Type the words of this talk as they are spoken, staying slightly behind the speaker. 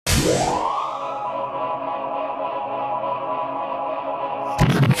Your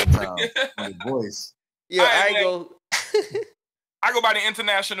voice. Yeah, I go. I go by the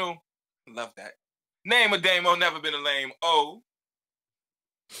international. Love that name of Damo. Never been a lame. Oh,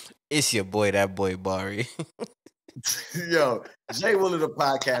 it's your boy, DatBoi Bari. Yo, Jay Willa, the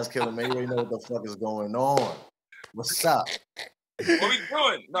podcast killer, man. You already know what the fuck is going on. What's up? What we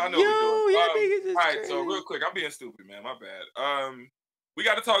doing? No, I know what we doing. All right, crazy. So real quick, I'm being stupid, man. My bad. We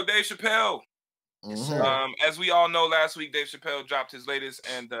got to talk Dave Chappelle. As we all know, last week Dave Chappelle dropped his latest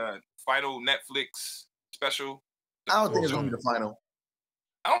and final Netflix special. I don't think it's gonna be the final.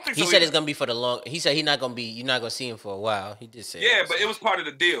 I don't think so. He said it's gonna be for the long. He said he's not gonna be. You're not gonna see him for a while. He just said. Yeah, but it was part of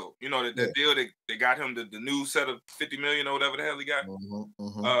the deal. You know, the deal they got him the new set of 50 million or whatever the hell he got.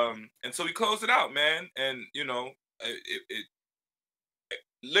 And so he closed it out, man. And you know, it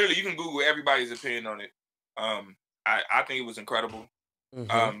literally you can Google everybody's opinion on it. I think it was incredible.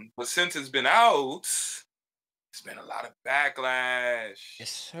 But since it's been out, it's been a lot of backlash. Yes,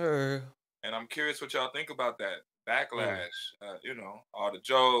 sir. And I'm curious what y'all think about that backlash. You know, all the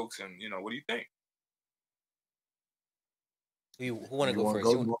jokes, and you know, what do you think? Who want to go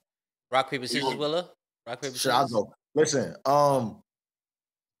first? Rock, paper, scissors, Willa? Rock, paper, scissors? Sure, I'll go. Listen,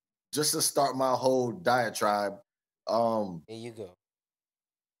 just to start my whole diatribe, here you go.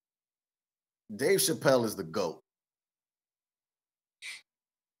 Dave Chappelle is the GOAT.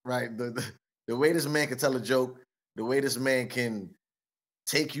 Right? The way this man can tell a joke, the way this man can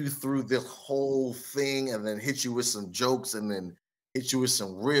take you through the whole thing and then hit you with some jokes and then hit you with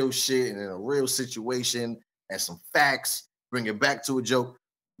some real shit and in a real situation and some facts, bring it back to a joke.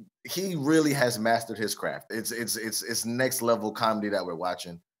 He really has mastered his craft. It's next level comedy that we're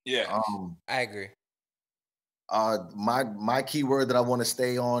watching. Yeah. I agree. My key word that I want to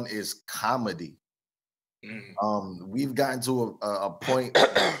stay on is comedy. We've gotten to a point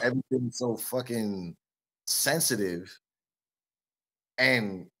where everything's so fucking sensitive,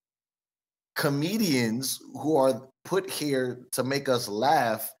 and comedians who are put here to make us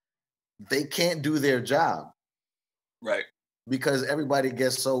laugh, they can't do their job. Right. Because everybody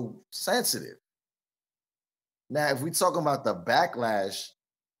gets so sensitive. Now, if we're talking about the backlash,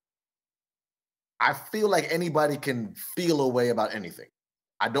 I feel like anybody can feel a way about anything.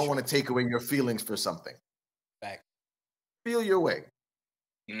 I don't want to take away your feelings for something. Back. Feel your way.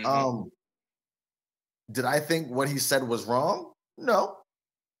 Did I think what he said was wrong? No.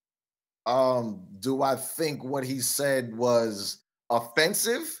 Do I think what he said was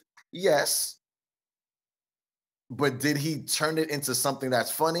offensive? Yes. But did he turn it into something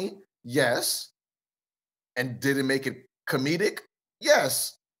that's funny? Yes. And did it make it comedic?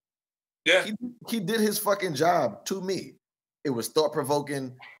 Yes. Yeah. He did his fucking job to me. It was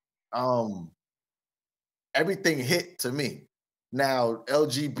thought-provoking. Everything hit to me. Now,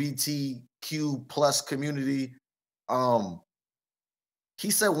 LGBTQ+ community,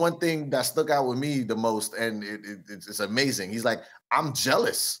 he said one thing that stuck out with me the most, and it's amazing. He's like, I'm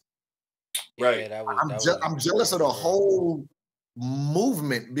jealous. Right. Yeah, I'm jealous of the whole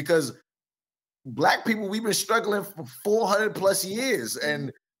movement because Black people, we've been struggling for 400+ years, and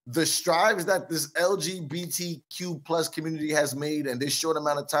the strides that this LGBTQ+ community has made in this short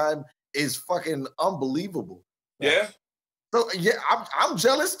amount of time is fucking unbelievable. Yeah. So yeah, I'm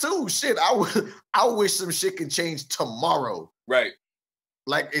jealous too. Shit, I wish some shit can change tomorrow. Right.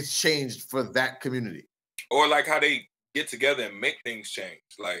 Like it's changed for that community. Or like how they get together and make things change.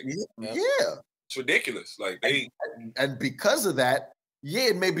 Like yeah. It's ridiculous. Like and because of that, yeah,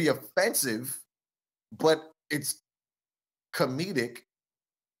 it may be offensive, but it's comedic,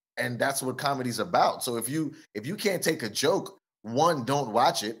 and that's what comedy's about. So if you can't take a joke, one, don't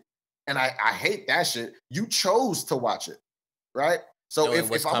watch it. And I hate that shit. You chose to watch it, right? So if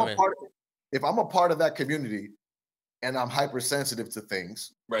I'm a part of that community and I'm hypersensitive to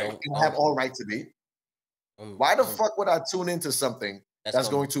things, right, and I have all right to be, why the fuck would I tune into something that's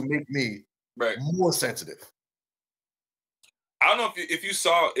going to make me more sensitive? I don't know if you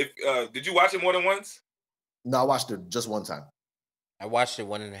saw did you watch it more than once? No, I watched it just one time. I watched it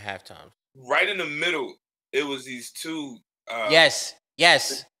 1.5 times. Right in the middle, it was these two. Yes.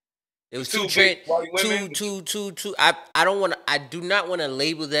 It was two. I do not want to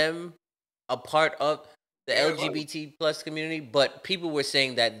label them a part of the LGBT+ community, but people were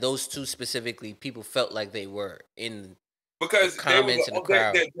saying that those two specifically, people felt like they were in because the comments in the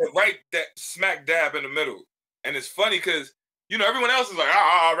crowd. They're right that smack dab in the middle, and it's funny because you know everyone else is like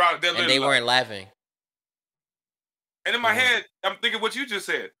around, and they weren't laughing. And in my head, I'm thinking what you just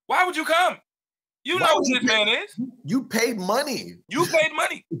said. Why would you come? You know who this man is. You paid money. You paid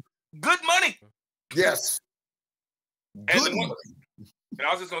money. Good money. Yes. And And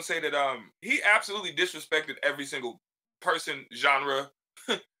I was just gonna say that he absolutely disrespected every single person, genre.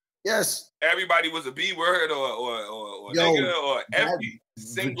 Yes. Everybody was a B word or nigga or every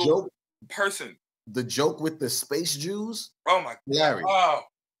single person. The joke with the space Jews. Oh my hilarious. God.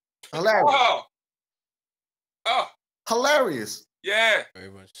 Oh. Hilarious. Oh. Hilarious. Yeah. Very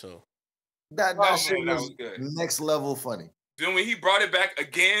much so. That shit was good. Next level funny. Then when he brought it back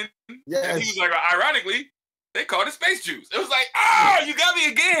again, yes. And he was like, ironically, they called it space Jews. It was like, oh, you got me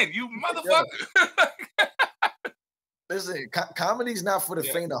again, you motherfucker. Listen, comedy's not for the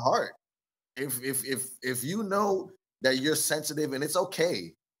faint of heart. If you know that you're sensitive, and it's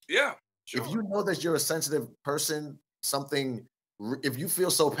okay. Yeah. Sure. If you know that you're a sensitive person, if you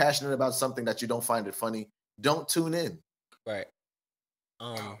feel so passionate about something that you don't find it funny, don't tune in. Right.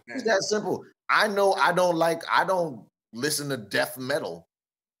 It's that simple. I know I don't listen to death metal.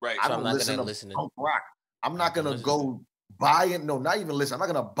 Right. I don't listen to punk rock. I'm not gonna go buy it. No, not even listen. I'm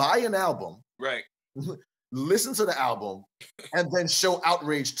not gonna buy an album. Right. Listen to the album and then show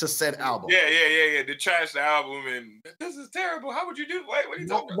outrage to said album. Yeah. To trash the album and this is terrible. How would you do? Wait, what are you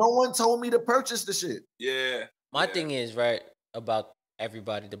talking about? No one told me to purchase the shit. Yeah. My thing is, right, about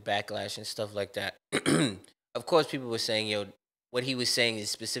everybody, the backlash and stuff like that. Of course, people were saying, what he was saying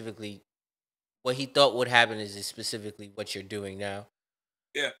is specifically what he thought would happen is specifically what you're doing now.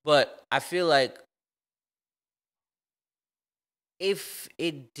 Yeah. But I feel like if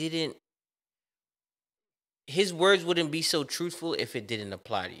it didn't, his words wouldn't be so truthful if it didn't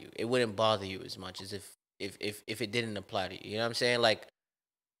apply to you. It wouldn't bother you as much as if it didn't apply to you. You know what I'm saying? Like,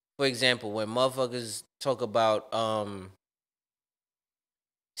 for example, when motherfuckers talk about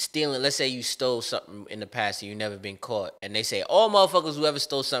stealing, let's say you stole something in the past and you never been caught, and they say all motherfuckers who ever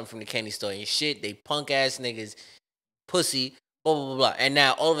stole something from the candy store and shit, they punk ass niggas, pussy, blah blah blah blah. And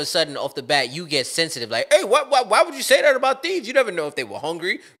now all of a sudden, off the bat, you get sensitive, like, hey, why would you say that about thieves? You never know if they were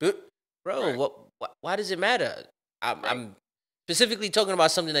hungry, bro. Right. Why does it matter? I'm specifically talking about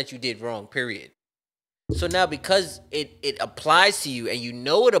something that you did wrong. Period. So now because it applies to you and you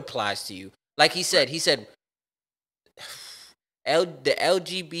know it applies to you, like he said, the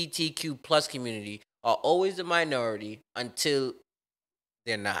LGBTQ+ community are always the minority until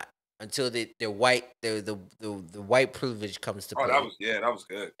they're not. Until they're white, the white privilege comes to play. That was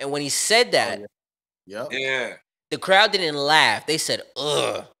good. And when he said that, yeah, the crowd didn't laugh. They said,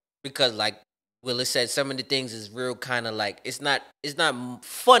 ugh, because like Willa said, some of the things is real kind of like it's not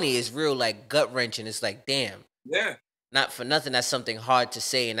funny. It's real like gut wrenching. It's like, damn. Yeah. Not for nothing. That's something hard to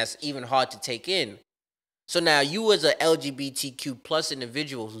say, and that's even hard to take in. So now you as a LGBTQ+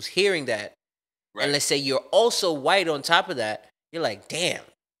 individual who's hearing that, and let's say you're also white on top of that, you're like, damn,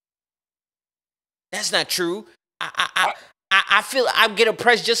 that's not true. I feel I get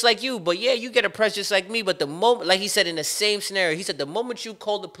oppressed just like you, but yeah, you get oppressed just like me. But the moment, like he said in the same scenario, he said the moment you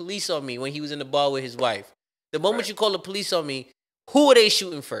called the police on me when he was in the bar with his wife, the moment you call the police on me, who are they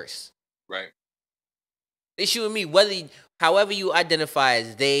shooting first? Right. They shooting me. However you identify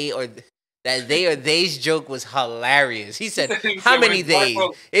as they or that they or they's joke was hilarious. He said, how many days?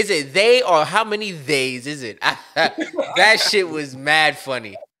 Is it they or how many days is it? That shit was mad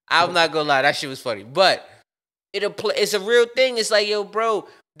funny. I'm not gonna lie, that shit was funny. But it's a real thing. It's like, yo, bro,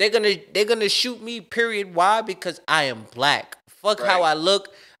 they're gonna shoot me, period. Why? Because I am black. Fuck how I look.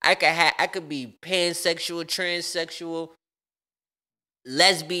 I could be pansexual, transsexual,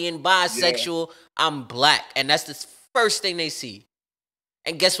 lesbian, bisexual. Yeah. I'm black. And that's the first thing they see.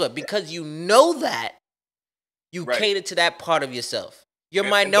 And guess what? Because you know that, you cater to that part of yourself. You're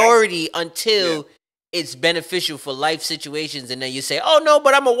minority until it's beneficial for life situations, and then you say, oh no,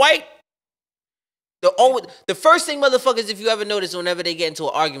 but I'm a white. The first thing motherfuckers, if you ever notice, whenever they get into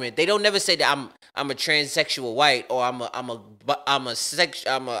an argument, they don't never say that I'm a transsexual white or I'm a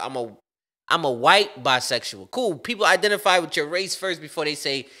white bisexual. Cool. People identify with your race first before they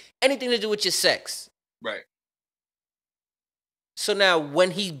say anything to do with your sex. Right. So now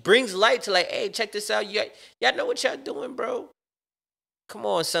when he brings light to like, hey, check this out. Y'all know what y'all doing, bro. Come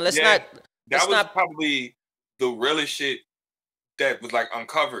on, son. That was probably the realest shit that was like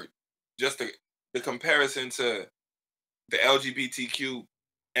uncovered. Just the comparison to the LGBTQ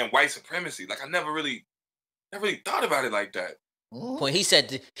and white supremacy. Like I never really thought about it like that. When he said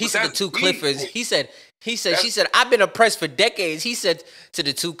the two Cliffords, he said, she said, I've been oppressed for decades. He said to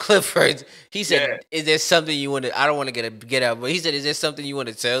the two Cliffords, he said, is there something you want to, I don't want to get out, but he said, is there something you want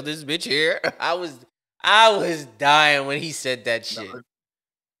to tell this bitch here? I was dying when he said that shit.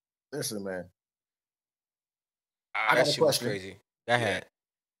 Listen, man. That shit was crazy. Go ahead.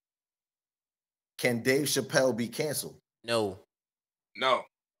 Can Dave Chappelle be canceled? No. Nah.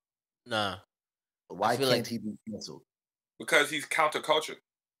 Why can't he be canceled? because he's counterculture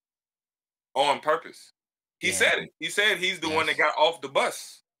on purpose. He said it. He said he's the one that got off the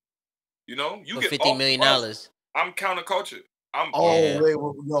bus. You know, you for get $50 million. I'm counterculture. Wait,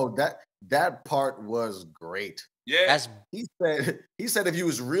 no, that part was great. Yeah, he said if you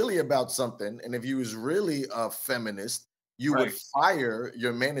was really about something, and if you was really a feminist, you would fire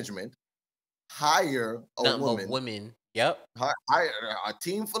your management, hire a woman. Yep. Hire a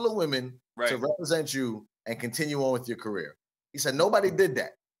team full of women to represent you and continue on with your career. He said nobody did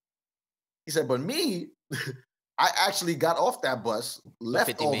that. He said, but me, I actually got off that bus,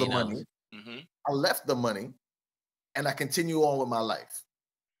 left all the money. Mm-hmm. I left the money, and I continue on with my life.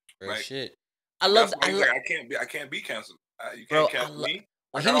 Shit. I love. I can't be canceled. You can't cancel me.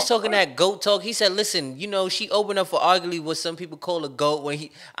 When he was talking that GOAT talk, he said, "Listen, you know, she opened up for arguably what some people call a GOAT."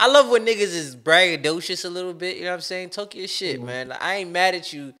 I love when niggas is braggadocious a little bit. You know what I'm saying? Talk your shit, man. Like, I ain't mad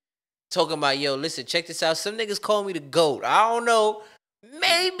at you talking about, yo, listen, check this out. Some niggas call me the GOAT. I don't know.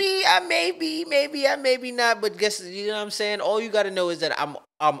 Maybe I may be not. But guess you know what I'm saying? All you got to know is that I'm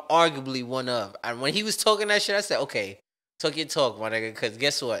arguably one of. And when he was talking that shit, I said, okay, talk your talk, my nigga. Because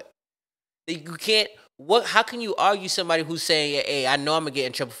guess what? You can't. How can you argue somebody who's saying, hey, I know I'm going to get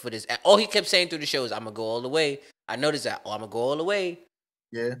in trouble for this? And all he kept saying through the show is, I'm going to go all the way. I noticed that. Oh, I'm going to go all the way.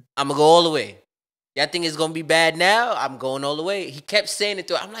 Yeah. I'm going to go all the way. Y'all think it's going to be bad now? I'm going all the way. He kept saying it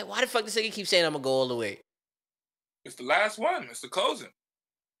through. I'm like, why the fuck does he keep saying I'm going to go all the way? It's the last one. It's the closing.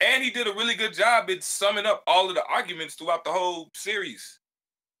 And he did a really good job in summing up all of the arguments throughout the whole series.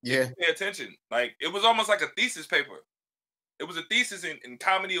 Yeah. Pay attention. Like, it was almost like a thesis paper. It was a thesis in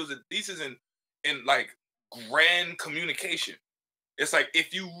comedy. It was a thesis in like grand communication. It's like,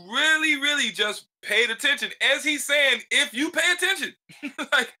 if you really, really just paid attention, as he's saying, if you pay attention,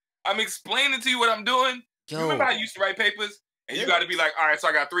 like, I'm explaining to you what I'm doing. You remember how I used to write papers? And you got to be like, all right, so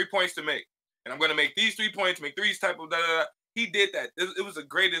I got 3 points to make. And I'm going to make these 3 points, make these type of da-da-da. He did that. It was the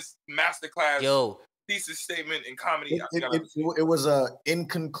greatest masterclass thesis statement in comedy. It was in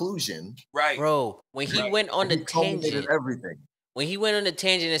conclusion. Right. Bro, when he went on the tangent. Everything. When he went on the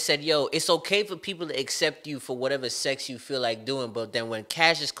tangent and said, yo, it's okay for people to accept you for whatever sex you feel like doing, but then when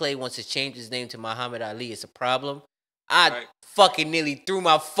Cassius Clay wants to change his name to Muhammad Ali, it's a problem. I fucking nearly threw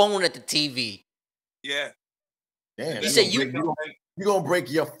my phone at the TV. Yeah. Damn. He said, you're going to break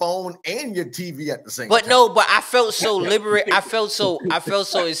your phone and your TV at the same time. But no, but I felt so liberated. I felt so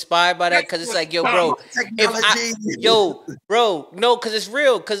inspired by that, because it's like, yo, bro, no, because it's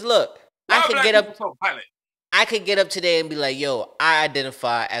real. Because look, I could get up today and be like, yo, I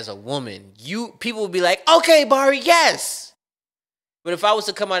identify as a woman. People would be like, okay, Bari, yes. But if I was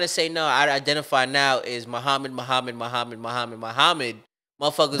to come out and say, no, I identify now as Muhammad,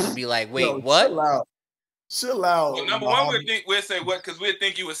 motherfuckers would be like, wait, what? Chill out. Well, number one, we'll say what? Because we'll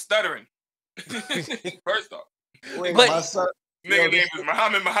think you were stuttering. First off. Wait, my son, nigga name was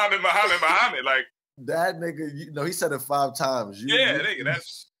Muhammad. Like, that nigga, he said it 5 times. Nigga,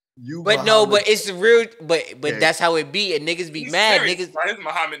 that's... But Muhammad. No, but it's real. But that's how it be, and niggas be mad. Serious Niggas, by his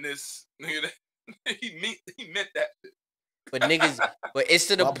Muhammadness, nigga, he meant that. But it's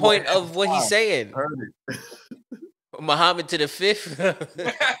to the point of what he's saying. Heard it. Muhammad to the 5th.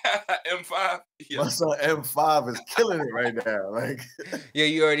 M5. Yeah. My son M5 is killing it right now. Like, yeah,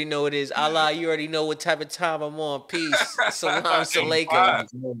 you already know it is. Allah, you already know what type of time I'm on. Peace. Salam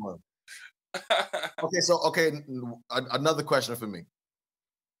alaikum. Okay, another question for me.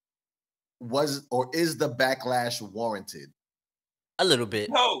 Is the backlash warranted? A little bit.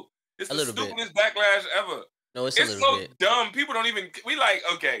 No, it's the stupidest backlash ever. No, it's a little so bit dumb. People don't even. We like,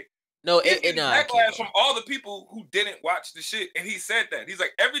 okay. No, backlash from all the people who didn't watch the shit, and he said that. He's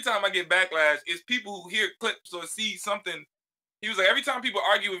like, every time I get backlash, it's people who hear clips or see something. He was like, every time people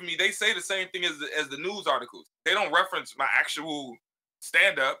argue with me, they say the same thing as the news articles. They don't reference my actual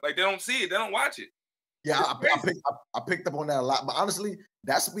stand-up. Like, they don't see it. They don't watch it. Yeah, I picked up on that a lot. But honestly,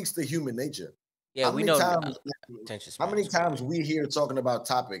 that speaks to human nature. Yeah, we know. How many times we hear talking about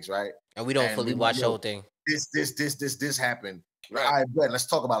topics, right? And we don't fully watch the whole thing. This happened. Right. All right, bet. Let's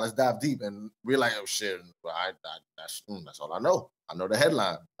talk about it. Let's dive deep. And we're like, oh shit, that's all I know. I know the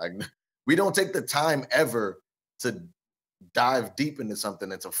headline. Like, we don't take the time ever to dive deep into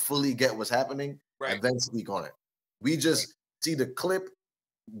something and to fully get what's happening and then speak on it. We just see the clip,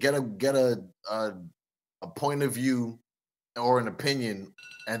 get a point of view or an opinion,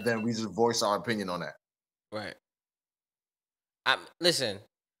 and then we just voice our opinion on that. Right. Listen,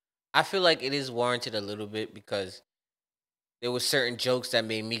 I feel like it is warranted a little bit because there were certain jokes that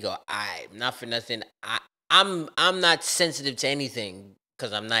made me go, I'm not for nothing. I'm not sensitive to anything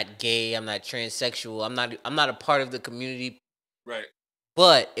because I'm not gay, I'm not transsexual, I'm not a part of the community. Right.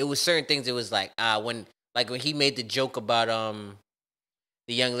 But it was certain things. It was like when Like when he made the joke about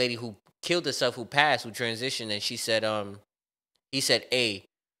the young lady who killed herself, who passed, who transitioned, and she said he said, "Hey,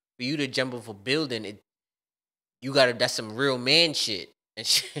 for you to jump off a building, that's some real man shit." And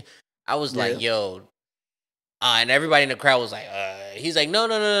I was like, "Yo," and everybody in the crowd was like, He's like, "No,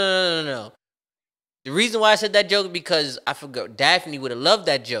 no, no, no, no, no, no." The reason why I said that joke is because I forgot Daphne would have loved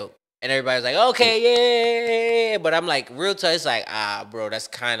that joke, and everybody's like, "Okay, yeah." But I'm like, real talk, it's like, bro, that's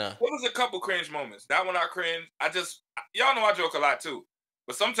kind of. There was a couple cringe moments. That one I cringed. Y'all know I joke a lot too,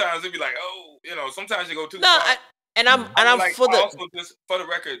 but sometimes it'd be like, oh, sometimes you go too far. I'm like, for the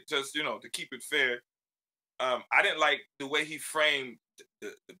record, just to keep it fair. I didn't like the way he framed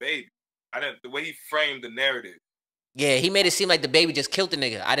the baby. The way he framed the narrative. Yeah, he made it seem like the baby just killed the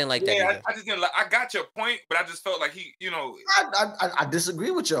nigga. I didn't like that. Yeah, I just didn't like. I got your point, but I just felt like he, I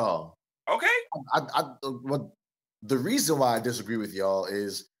disagree with y'all. Okay. What the reason why I disagree with y'all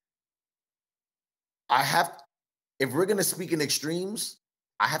is if we're gonna speak in extremes,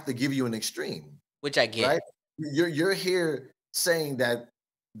 I have to give you an extreme. Which I get. Right? You're here saying that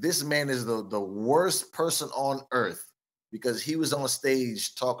this man is the worst person on earth because he was on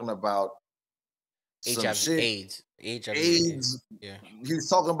stage talking about AIDS. Yeah. He was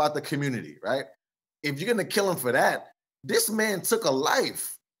talking about the community, right? If you're gonna kill him for that, this man took a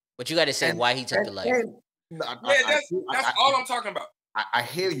life. But you got to say why he took the life. That's all I'm talking about. I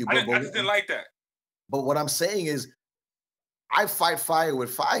hear you. I just didn't like that. But what I'm saying is, I fight fire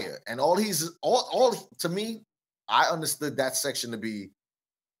with fire, and all to me, I understood that section to be.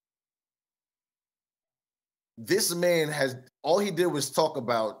 This man all he did was talk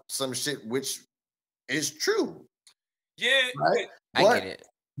about some shit which is true. Yeah, right? I get it.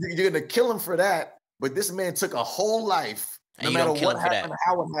 You're gonna kill him for that, but this man took a whole life, no matter what happened,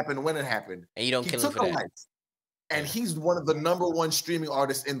 how it happened, when it happened. And you don't kill him for that. Life. And he's one of the #1 streaming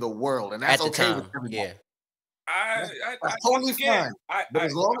artists in the world, and that's okay with everybody. Yeah, that's totally fine. But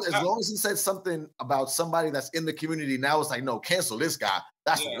as long as he said something about somebody that's in the community, now it's like, no, cancel this guy.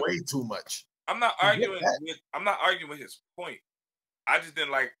 That's way too much. I'm not arguing with his point. I just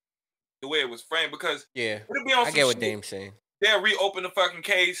didn't like the way it was framed because it'll be on I get what Dame's saying. They'll reopen the fucking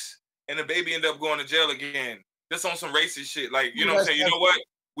case and the baby end up going to jail again. Just on some racist shit. Like, you know what I'm saying? You know what?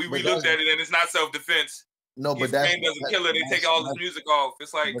 We looked at it and it's not self-defense. No, but that's doesn't kill it. They take all this music off.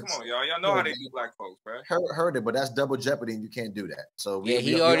 It's like, come on, y'all. Y'all know how they do black folks, bro. Heard it, but that's double jeopardy, and you can't do that. So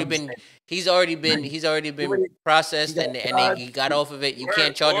he's already been processed, and then he got off of it. You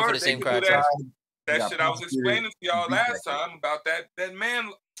can't charge him for the same crime. That shit I was explaining to y'all last time about that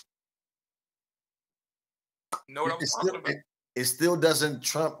man. Know what I was talking about? It still doesn't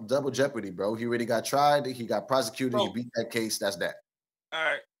trump double jeopardy, bro. He already got tried. He got prosecuted. He beat that case. That's that. All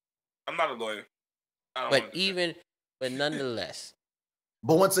right. I'm not a lawyer. But nonetheless.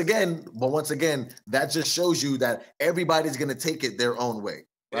 But once again, that just shows you that everybody's gonna take it their own way,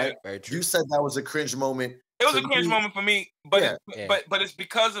 right? Yeah, you said that was a cringe moment. It was a cringe moment for me, but but it's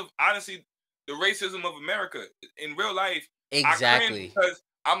because of honestly the racism of America in real life. Exactly. Because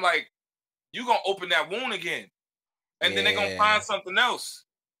I'm like, you gonna open that wound again, and then they're gonna find something else.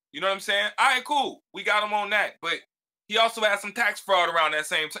 You know what I'm saying? All right, cool. We got him on that, but he also had some tax fraud around that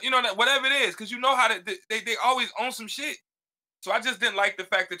same time. You know, that whatever it is, because you know how they always own some shit. So I just didn't like the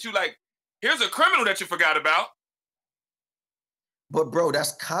fact that you like, here's a criminal that you forgot about. But bro,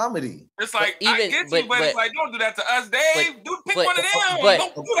 that's comedy. It's like, I get you, but it's like, don't do that to us, Dave. Pick one of them.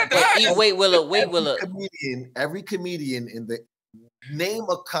 Don't do that to us. Wait, Willa. Every comedian in the name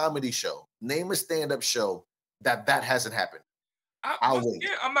a comedy show, name a stand-up show that hasn't happened. I'm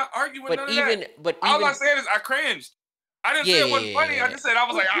not arguing none of that. All I said is I cringed. I didn't say it wasn't funny. I just said I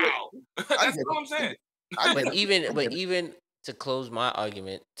was like, ow. That's all I'm saying. But even to close my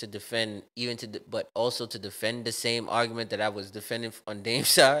argument, to defend, but also to defend the same argument that I was defending on Dame's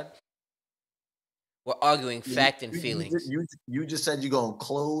side, we're arguing fact and feelings. You just said you're gonna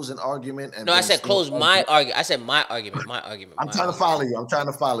close an argument, and no, I said close my argument. I said my argument. I'm trying to follow you. I'm trying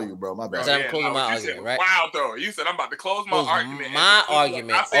to follow you, bro. My bad. I said I'm closing my argument, right? Wow, though. You said I'm about to close my argument. My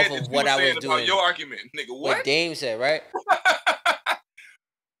argument off of what I was doing. Your argument, nigga. What Dame said, right?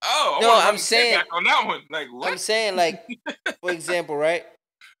 Oh, no, I'm saying back on that one. Like what? I'm saying, like, for example, right?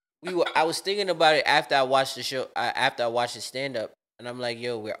 I was thinking about it after I watched the show, after I watched the stand up, and I'm like,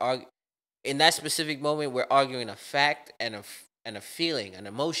 yo, we're arguing in that specific moment. We're arguing a fact and a feeling, an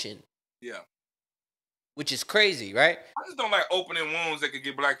emotion. Yeah. Which is crazy, right? I just don't like opening wounds that could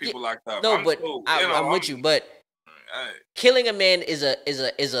get black people locked up. No, I'm with you, but killing a man is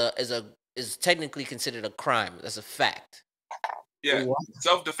technically considered a crime. That's a fact. Yeah,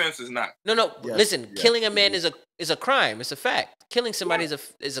 self-defense is not. No. Listen, killing a man is a crime. It's a fact. Killing somebody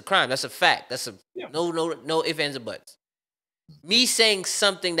is a crime. That's a fact. That's a no ifs, ands, or buts. Me saying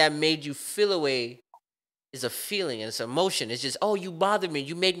something that made you feel away is a feeling and it's emotion. It's just, oh, you bothered me.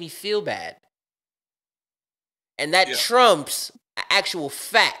 You made me feel bad. And that trumps an actual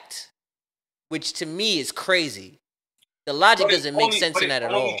fact, which to me is crazy. The logic doesn't make sense in that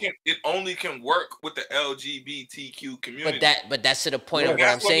at all. It only can work with the LGBTQ community. But that's to the point of what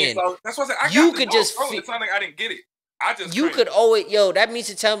I'm saying. That's what I said. You could just feel. It's not like I didn't get it. You could always, that means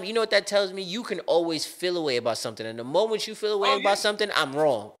to tell me, you know what that tells me? You can always feel away about something. And the moment you feel away about something, I'm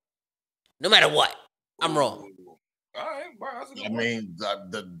wrong. No matter what, I'm wrong. All right, bro, that's a good point. I mean,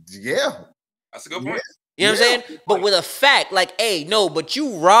 that's a good point. You know what I'm saying? But with a fact, like, hey, no, but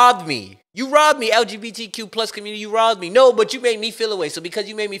you robbed me. You robbed me, LGBTQ plus community, you robbed me. No, but you made me feel away. So because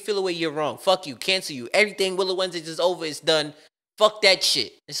you made me feel away, you're wrong. Fuck you, cancel you. Everything Willa Wednesdays is over, it's done. Fuck that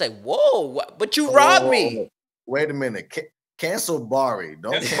shit. It's like, whoa, but you robbed me. Wait a minute. Cancel Bari.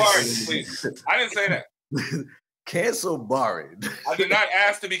 Don't cancel Bari, please. I didn't say that. Cancel Bari. I did not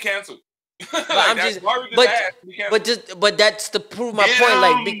ask to be canceled. But but that's to prove my point.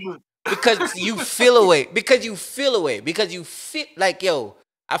 Like, because you feel away. Because you feel like, yo,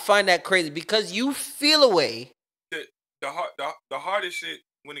 I find that crazy. Because you feel away. The hardest shit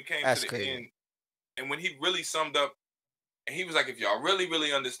when it came to the end, and when he really summed up. And he was like, if y'all really,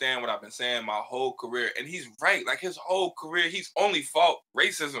 really understand what I've been saying my whole career, and he's right, like his whole career, he's only fought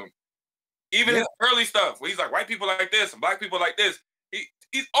racism. Even his early stuff, where he's like, white people like this and black people like this.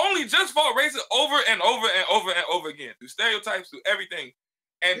 He's only just fought racism over and over and over and over again, through stereotypes, through everything.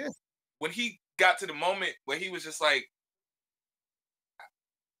 And when he got to the moment where he was just like,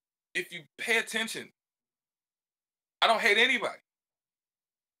 if you pay attention, I don't hate anybody.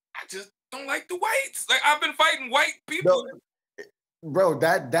 I just don't like the whites. Like, I've been fighting white people. Bro,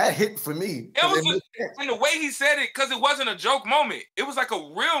 that hit for me. And the way he said it, because it wasn't a joke moment. It was like a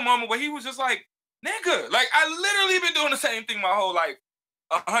real moment where he was just like, nigga, like, I literally been doing the same thing my whole life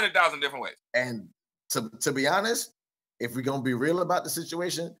 100,000 different ways. And to be honest, if we're going to be real about the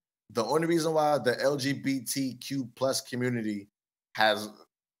situation, the only reason why the LGBTQ plus community has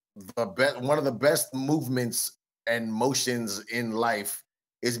one of the best movements and motions in life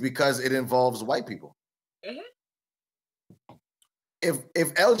is because it involves white people. If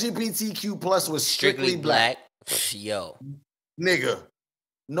LGBTQ plus was strictly black, yo, nigga,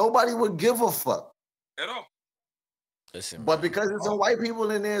 nobody would give a fuck at all. Listen, but because it's some white people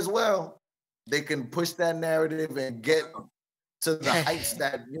in there as well, they can push that narrative and get to the heights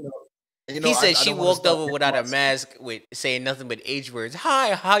that he said she walked over without a mask, with saying nothing but H words.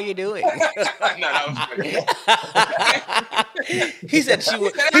 Hi, how you doing? He said she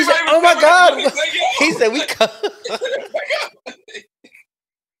was. He said, "Oh my God!" He said, "We."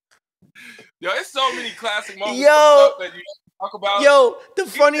 Yo, it's so many classic moments. Yo, that you talk about. Yo, the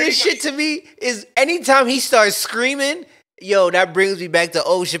funniest shit to me is anytime he starts screaming. Yo, that brings me back to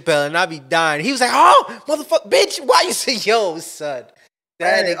old Chappelle, and I be dying. He was like, "Oh, motherfucker, bitch, why you say yo, son?"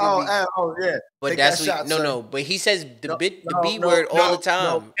 That yeah. But take that's that shot, no. But he says the B word all the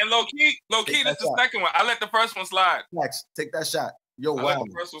time. And low key, this is the second one. I let the first one slide. Max, take that shot. Yo, I let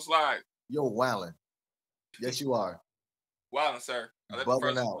the first one slide. Yo, wildin'. Yes, you are. Wildin', sir. I let the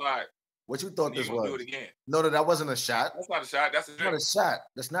first one slide. What you thought this was? Do it again. No, that wasn't a shot. That's not a shot. That's not a shot.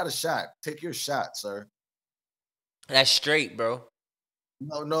 That's not a shot. Take your shot, sir. That's straight, bro.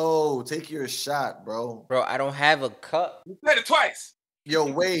 No, take your shot, bro. Bro, I don't have a cup. You said it twice. Yo,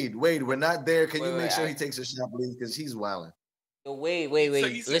 Wade, we're not there. Can you make sure he takes a shot, please? Because he's wilding. Yo, wait.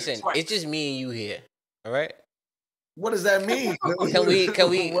 Listen, it's just me and you here. All right. What does that mean?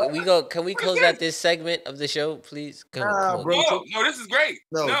 Can we close out this segment of the show, please? Bro. No, this is great.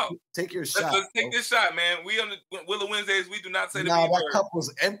 No, take your shot. Let's take this shot, man. We on the Willa Wednesdays. We do not say the B word. That cup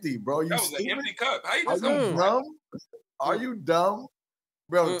was empty, bro. That was an empty cup. How you dumb? Are you dumb,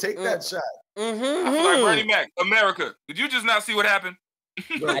 bro? Take that shot. I feel like Bernie Mac. America. Did you just not see what happened?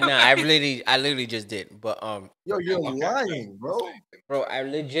 I literally just did. But yo, you're lying, bro. Bro, I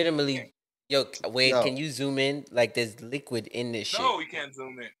legitimately. Yo, wait, can you zoom in? Like, there's liquid in this shit. No, he can't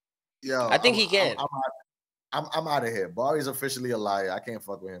zoom in. Yo, I think he can. I'm out of here. Bari's officially a liar. I can't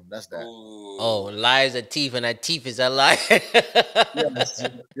fuck with him. That's that. Ooh. Oh, lies are teeth, and that teeth is a lie.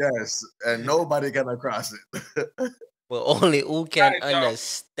 yes, and nobody can cross it. Well, only who can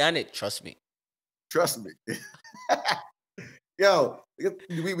understand it. Trust me. Yo,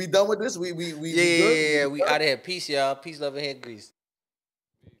 we done with this? We yeah. We out of here. Peace, y'all. Peace, love, and hair grease.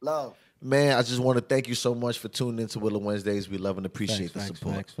 Love. Man, I just want to thank you so much for tuning into Willa Wednesdays. We love and appreciate the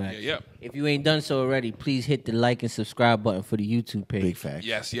support. Facts. Yeah. If you ain't done so already, please hit the like and subscribe button for the YouTube page. Big facts.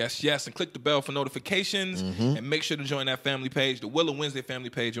 Yes. And click the bell for notifications. And make sure to join that family page, the Willa Wednesday family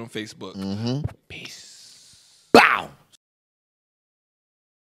page on Facebook. Mm-hmm. Peace. Bow.